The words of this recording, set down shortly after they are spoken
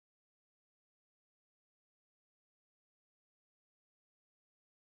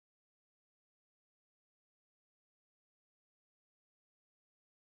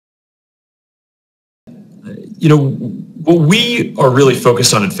what we are really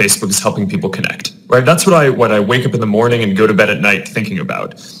focused on at Facebook is helping people connect, right? That's what I wake up in the morning and go to bed at night thinking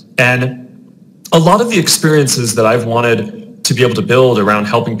about. And a lot of the experiences that I've wanted to be able to build around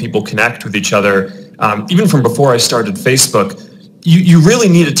helping people connect with each other, even from before I started Facebook, you really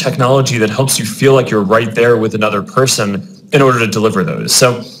need a technology that helps you feel like you're right there with another person in order to deliver those.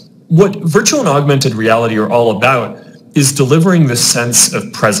 So what virtual and augmented reality are all about is delivering this sense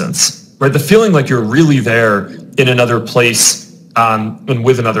of presence, right? The feeling like you're really there in another place and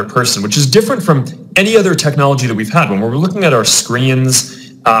with another person, which is different from any other technology that we've had. When we're looking at our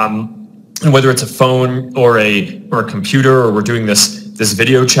screens, and whether it's a phone or a computer, or we're doing this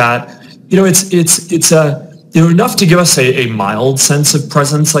video chat, it's enough to give us a mild sense of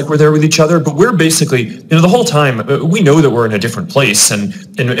presence, like we're there with each other. But we're basically, the whole time we know that we're in a different place, and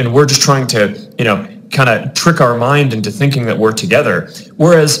we're just trying to, kind of trick our mind into thinking that we're together.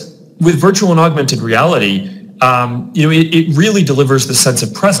 Whereas with virtual and augmented reality, it really delivers the sense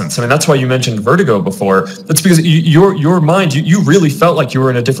of presence. I mean, that's why you mentioned vertigo before. That's because your mind, you really felt like you were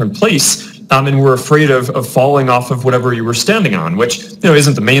in a different place, and were afraid of falling off of whatever you were standing on, which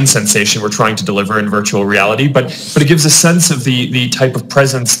isn't the main sensation we're trying to deliver in virtual reality, but it gives a sense of the type of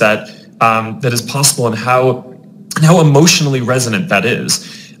presence that is possible, and how emotionally resonant that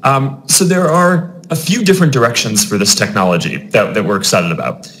is. So there are a few different directions for this technology that we're excited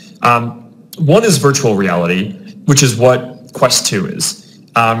about. One is virtual reality, which is what Quest 2 is.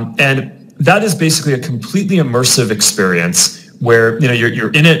 And that is basically a completely immersive experience where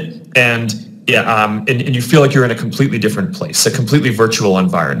you're in it, and you feel like you're in a completely different place, a completely virtual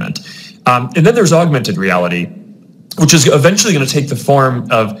environment. And then there's augmented reality, which is eventually going to take the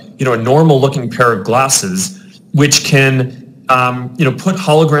form of a normal looking pair of glasses, which can put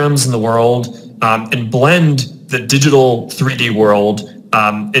holograms in the world, and blend the digital 3D world,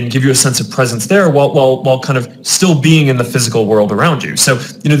 and give you a sense of presence there while kind of still being in the physical world around you. So,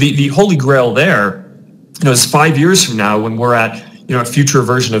 the holy grail there, is 5 years from now, when we're at, a future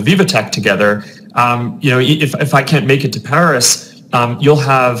version of VivaTech together, if I can't make it to Paris, you'll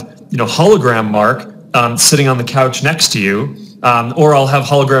have, hologram Mark sitting on the couch next to you, or I'll have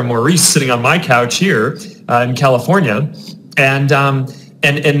hologram Maurice sitting on my couch here in California. And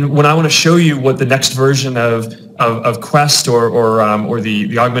when I want to show you what the next version of Quest or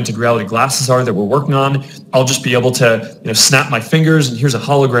the augmented reality glasses are that we're working on, I'll just be able to snap my fingers, and here's a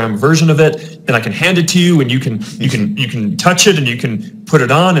hologram version of it, and I can hand it to you, and you can touch it, and you can put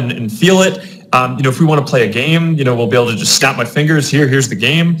it on and feel it. If we want to play a game, we'll be able to just snap my fingers. Here's the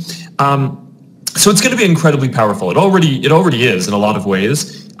game. So it's going to be incredibly powerful. It already is in a lot of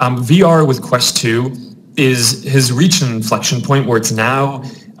ways. VR with Quest 2 has reached an inflection point where it's now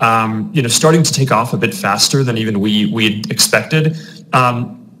starting to take off a bit faster than even we expected.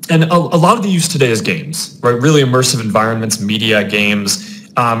 And a lot of the use today is games, right? Really immersive environments, media, games.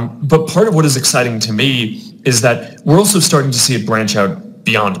 But part of what is exciting to me is that we're also starting to see it branch out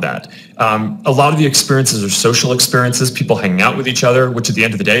beyond that. A lot of the experiences are social experiences, people hanging out with each other, which at the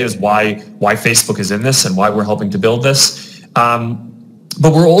end of the day is why Facebook is in this and why we're helping to build this.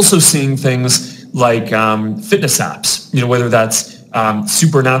 But we're also seeing things like fitness apps, whether that's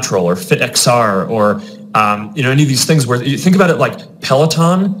Supernatural or FitXR or any of these things where you think about it like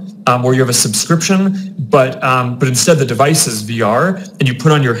Peloton, where you have a subscription, but instead the device is VR, and you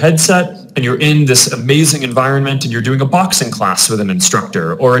put on your headset and you're in this amazing environment, and you're doing a boxing class with an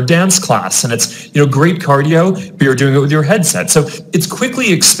instructor or a dance class, and it's great cardio, but you're doing it with your headset. So it's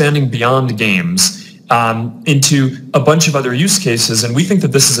quickly expanding beyond games into a bunch of other use cases, and we think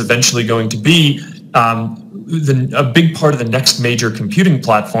that this is eventually going to be a big part of the next major computing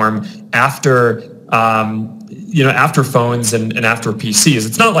platform after phones and after PCs.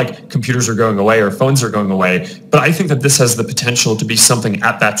 It's not like computers are going away or phones are going away, but I think that this has the potential to be something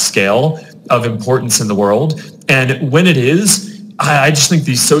at that scale of importance in the world. And when it is, I just think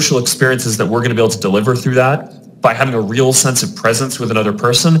these social experiences that we're going to be able to deliver through that, by having a real sense of presence with another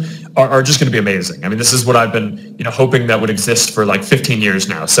person, are just going to be amazing. I mean, this is what I've been hoping that would exist for like 15 years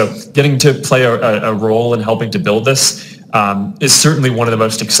now. So getting to play a role in helping to build this is certainly one of the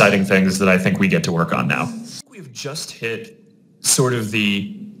most exciting things that I think we get to work on now. We've just hit sort of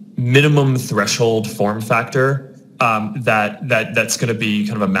the minimum threshold form factor that's going to be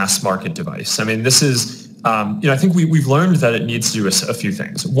kind of a mass market device. I mean, this is, I think we've learned that it needs to do a few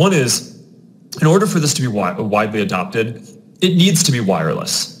things. One is, in order for this to be widely adopted, it needs to be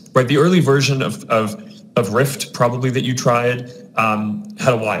wireless, right? The early version of Rift, probably that you tried,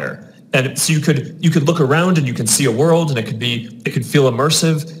 had a wire, and so you could look around and you can see a world, and it could feel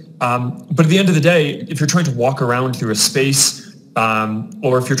immersive. But at the end of the day, if you're trying to walk around through a space,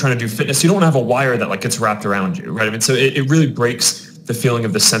 or if you're trying to do fitness, you don't want to have a wire that like gets wrapped around you, right? I mean, so it really breaks the feeling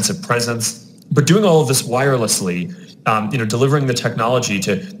of the sense of presence. But doing all of this wirelessly, delivering the technology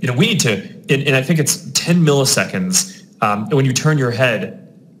to, we need to, and I think it's 10 milliseconds when you turn your head,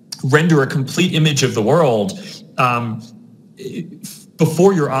 render a complete image of the world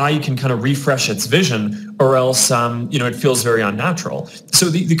before your eye can kind of refresh its vision, or else, it feels very unnatural. So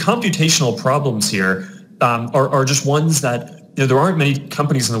the computational problems here are just ones that, there aren't many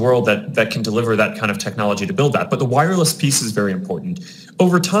companies in the world that can deliver that kind of technology to build that. But the wireless piece is very important.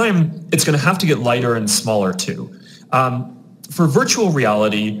 Over time, it's going to have to get lighter and smaller too. For virtual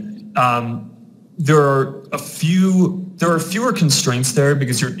reality, there are fewer constraints there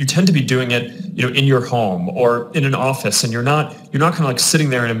because you tend to be doing it, in your home or in an office, and you're not kind of like sitting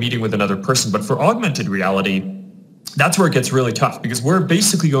there in a meeting with another person. But for augmented reality, that's where it gets really tough, because we're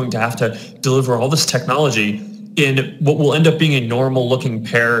basically going to have to deliver all this technology in what will end up being a normal looking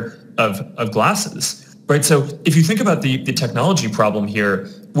pair of glasses, right? So if you think about the technology problem here,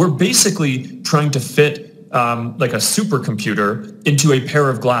 we're basically trying to fit like a supercomputer into a pair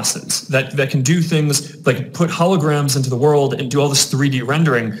of glasses that can do things like put holograms into the world and do all this 3D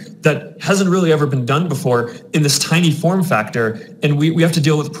rendering that hasn't really ever been done before in this tiny form factor. And we have to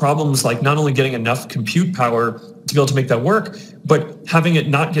deal with problems like not only getting enough compute power to be able to make that work, but having it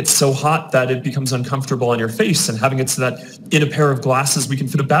not get so hot that it becomes uncomfortable on your face, and having it so that in a pair of glasses we can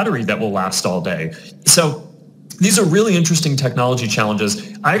fit a battery that will last all day. So these are really interesting technology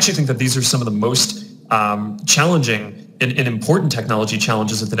challenges. I actually think that these are some of the most challenging and important technology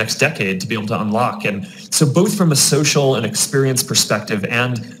challenges of the next decade to be able to unlock. And so both from a social and experience perspective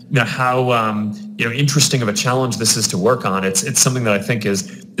and how interesting of a challenge this is to work on, it's something that I think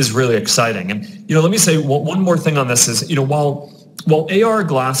is really exciting. And let me say one more thing on this is, while AR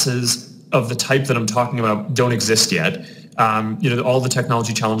glasses of the type that I'm talking about don't exist yet, all the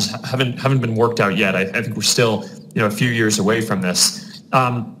technology challenges haven't been worked out yet. I think we're still a few years away from this.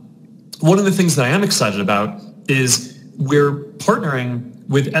 One of the things that I am excited about is we're partnering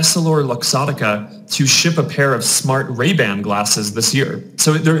with EssilorLuxottica to ship a pair of smart Ray-Ban glasses this year.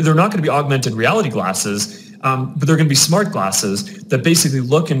 So they're not going to be augmented reality glasses, but they're going to be smart glasses that basically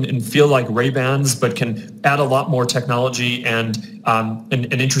look and feel like Ray-Bans, but can add a lot more technology and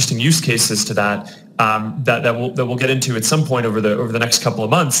interesting use cases to that we'll get into at some point over the next couple of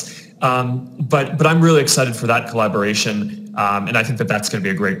months. But I'm really excited for that collaboration. And I think that's going to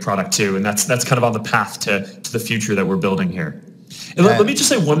be a great product too. And that's kind of on the path to the future that we're building here. And let me just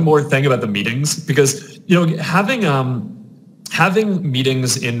say one more thing about the meetings, because having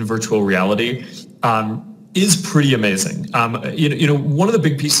meetings in virtual reality is pretty amazing. One of the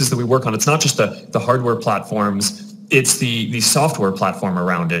big pieces that we work on, it's not just the hardware platforms, it's the software platform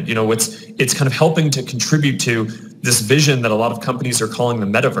around it. It's kind of helping to contribute to this vision that a lot of companies are calling the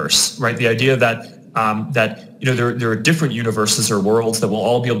Metaverse, right? The idea that there are different universes or worlds that we'll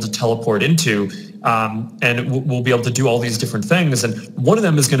all be able to teleport into, and we'll be able to do all these different things. And one of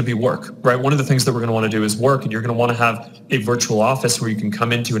them is going to be work, right? One of the things that we're going to want to do is work, and you're going to want to have a virtual office where you can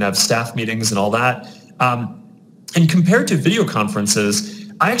come into and have staff meetings and all that. And compared to video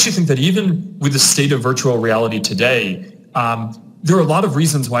conferences, I actually think that even with the state of virtual reality today, there are a lot of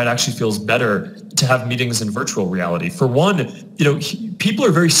reasons why it actually feels better to have meetings in virtual reality. For one, people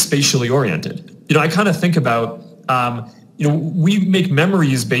are very spatially oriented. I kind of think about, we make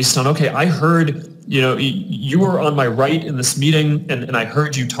memories based on, okay, I heard, you were on my right in this meeting, and I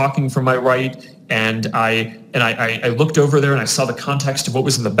heard you talking from my right, and I looked over there and I saw the context of what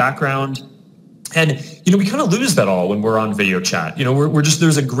was in the background. And, we kind of lose that all when we're on video chat. We're just,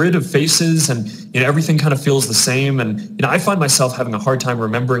 there's a grid of faces, and, everything kind of feels the same. And, I find myself having a hard time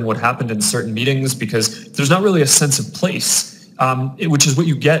remembering what happened in certain meetings because there's not really a sense of place, which is what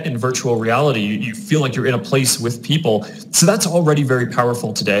you get in virtual reality. You feel like you're in a place with people. So that's already very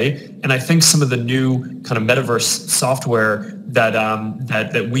powerful today. And I think some of the new kind of metaverse software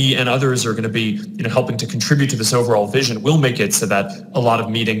that we and others are going to be helping to contribute to this overall vision will make it so that a lot of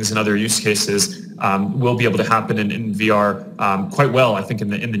meetings and other use cases will be able to happen in VR quite well, I think, in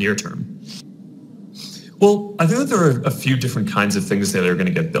the near term. Well, I think that there are a few different kinds of things that are going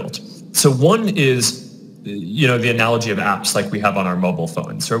to get built. So one is the analogy of apps like we have on our mobile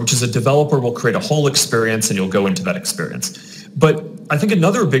phones, right? Which is a developer will create a whole experience and you'll go into that experience. But I think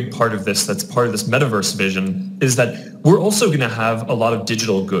another big part of this that's part of this metaverse vision is that we're also going to have a lot of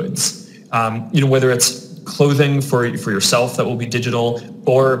digital goods. Whether it's clothing for yourself that will be digital,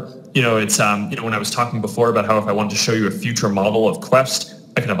 or it's when I was talking before about how if I wanted to show you a future model of Quest,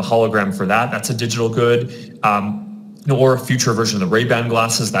 I can have a hologram for that. That's a digital good. Or a future version of the Ray-Ban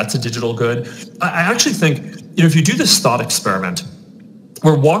glasses, that's a digital good. I actually think if you do this thought experiment,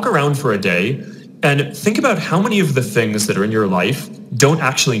 or walk around for a day and think about how many of the things that are in your life don't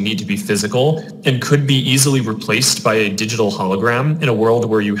actually need to be physical and could be easily replaced by a digital hologram in a world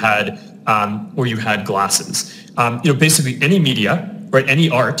where you had glasses. Basically any media, right? Any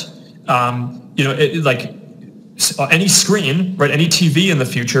art, any screen, right? Any TV in the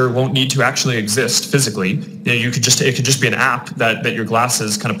future won't need to actually exist physically. It could just be an app that your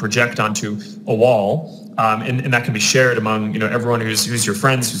glasses kind of project onto a wall, and that can be shared among everyone who's your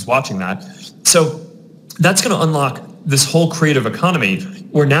friends who's watching that. So that's going to unlock this whole creative economy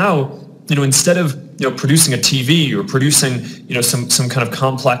where now, instead of producing a TV or producing some kind of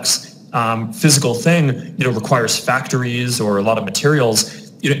complex physical thing, requires factories or a lot of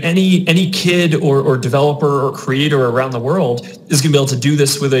materials. Any kid or developer or creator around the world is going to be able to do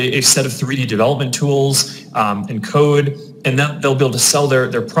this with a set of 3D development tools and code, and that they'll be able to sell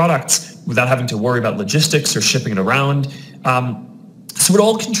their products without having to worry about logistics or shipping it around. So it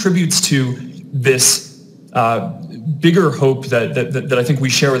all contributes to this bigger hope that I think we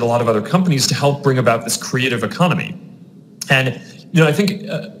share with a lot of other companies to help bring about this creative economy. And I think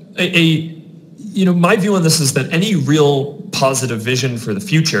my view on this is that any real positive vision for the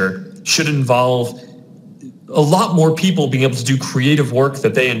future should involve a lot more people being able to do creative work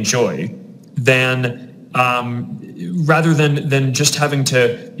that they enjoy rather than just having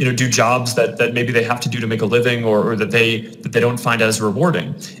to do jobs that maybe they have to do to make a living or that they don't find as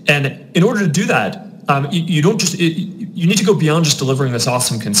rewarding. And in order to do that, you need to go beyond just delivering this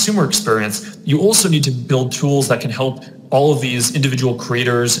awesome consumer experience. You also need to build tools that can help all of these individual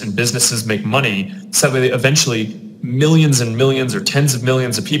creators and businesses make money, so that eventually millions and millions or tens of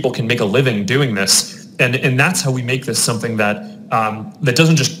millions of people can make a living doing this. And that's how we make this something that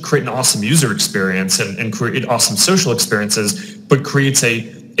doesn't just create an awesome user experience and create awesome social experiences, but creates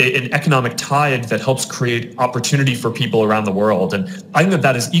an economic tide that helps create opportunity for people around the world. And I think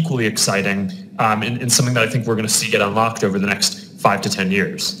that is equally exciting and something that I think we're going to see get unlocked over the next 5 to 10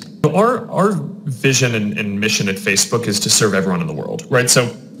 years. Our vision and mission at Facebook is to serve everyone in the world, right?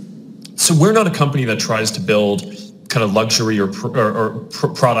 So we're not a company that tries to build kind of luxury or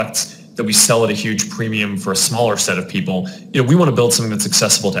products that we sell at a huge premium for a smaller set of people. We want to build something that's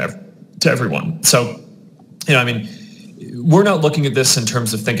accessible to everyone. So, we're not looking at this in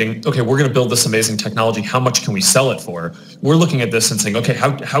terms of thinking, okay, we're going to build this amazing technology. How much can we sell it for? We're looking at this and saying, okay,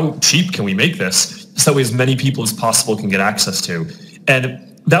 how cheap can we make this so that way as many people as possible can get access to? And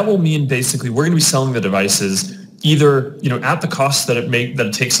that will mean basically we're going to be selling the devices either at the cost that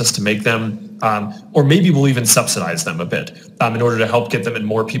it takes us to make them, or maybe we'll even subsidize them a bit in order to help get them in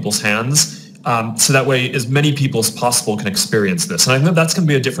more people's hands. So that way as many people as possible can experience this. And I think that's going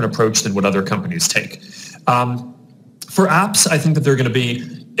to be a different approach than what other companies take. For apps, I think that they're going to be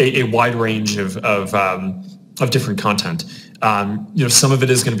a wide range of different content. Some of it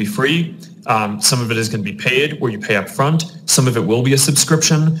is going to be free. Some of it is going to be paid, where you pay up front. Some of it will be a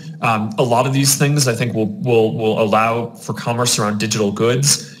subscription. A lot of these things, I think, will allow for commerce around digital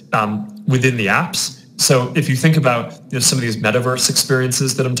goods within the apps. So if you think about some of these Metaverse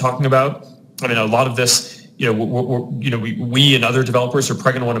experiences that I'm talking about, a lot of this, we and other developers are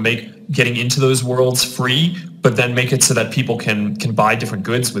probably going to want to make getting into those worlds free, but then make it so that people can buy different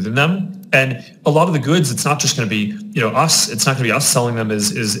goods within them. And a lot of the goods, it's not just going to be us. It's not going to be us selling them as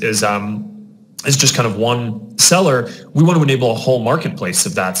just kind of one seller. We want to enable a whole marketplace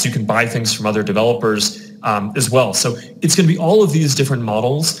of that, so you can buy things from other developers as well. So it's going to be all of these different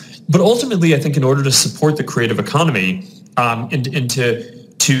models. But ultimately, I think in order to support the creative economy and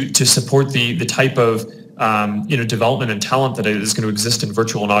to support the type of development and talent that is going to exist in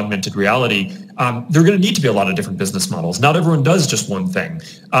virtual and augmented reality, there are going to need to be a lot of different business models. Not everyone does just one thing.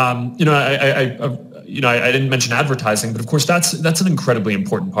 I didn't mention advertising, but of course that's an incredibly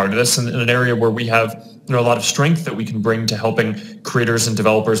important part of this, and an area where we have a lot of strength that we can bring to helping creators and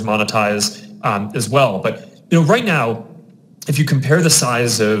developers monetize as well. But right now, if you compare the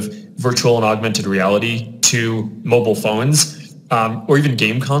size of virtual and augmented reality to mobile phones, or even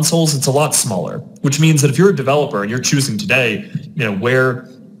game consoles, it's a lot smaller, which means that if you're a developer and you're choosing today, where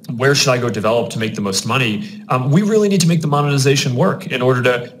should I go develop to make the most money? We really need to make the monetization work in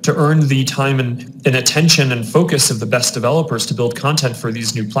order to earn the time and attention and focus of the best developers to build content for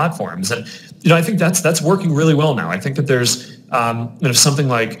these new platforms. And I think that's working really well now. I think that there's something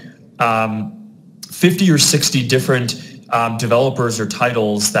like 50 or 60 different developers or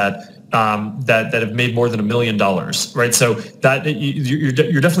titles that have made more than $1 million, right? So that you're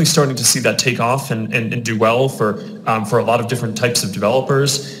definitely starting to see that take off and do well for a lot of different types of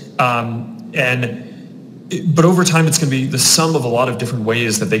developers. But over time, it's going to be the sum of a lot of different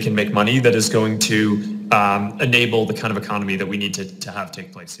ways that they can make money that is going to enable the kind of economy that we need to have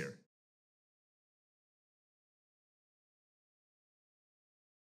take place here.